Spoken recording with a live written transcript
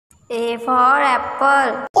A for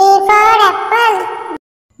apple. A for apple.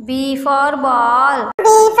 B for ball. B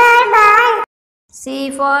for ball. C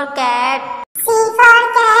for cat. C for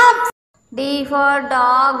cat. D for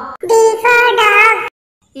dog. D for dog.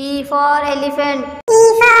 E for elephant. E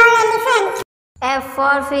for elephant. F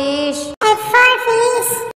for fish. F for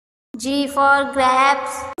fish. G for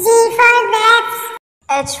grapes. G for grapes.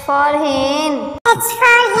 H for hen. H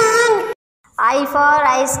for hen. I for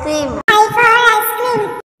ice cream. I for ice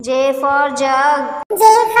cream. J for jug. J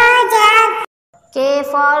for jug. K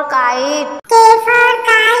for kite. K for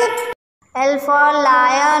kite. L for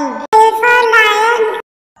lion. L for lion.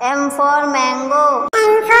 M for mango.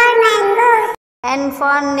 M for mango. N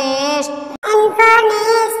for nest. N for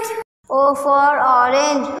nest. O for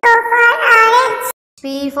orange. O for orange.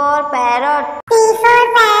 P for parrot. P for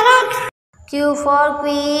parrot. Q for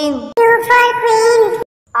queen. Q for queen.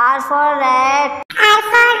 R for rat. R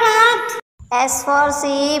for rat. S for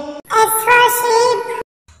sheep. S for sheep.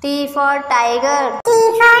 T for tiger. T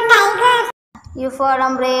for tiger. U for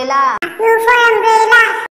umbrella. U for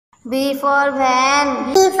umbrella. V for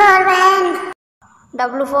van. V for van.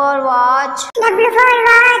 W for watch. W for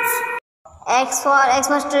watch. X for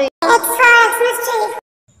Xmas tree. X for Xmas tree.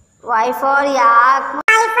 Y for yak.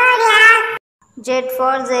 Y for yak. Z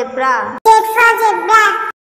for zebra. Z for zebra.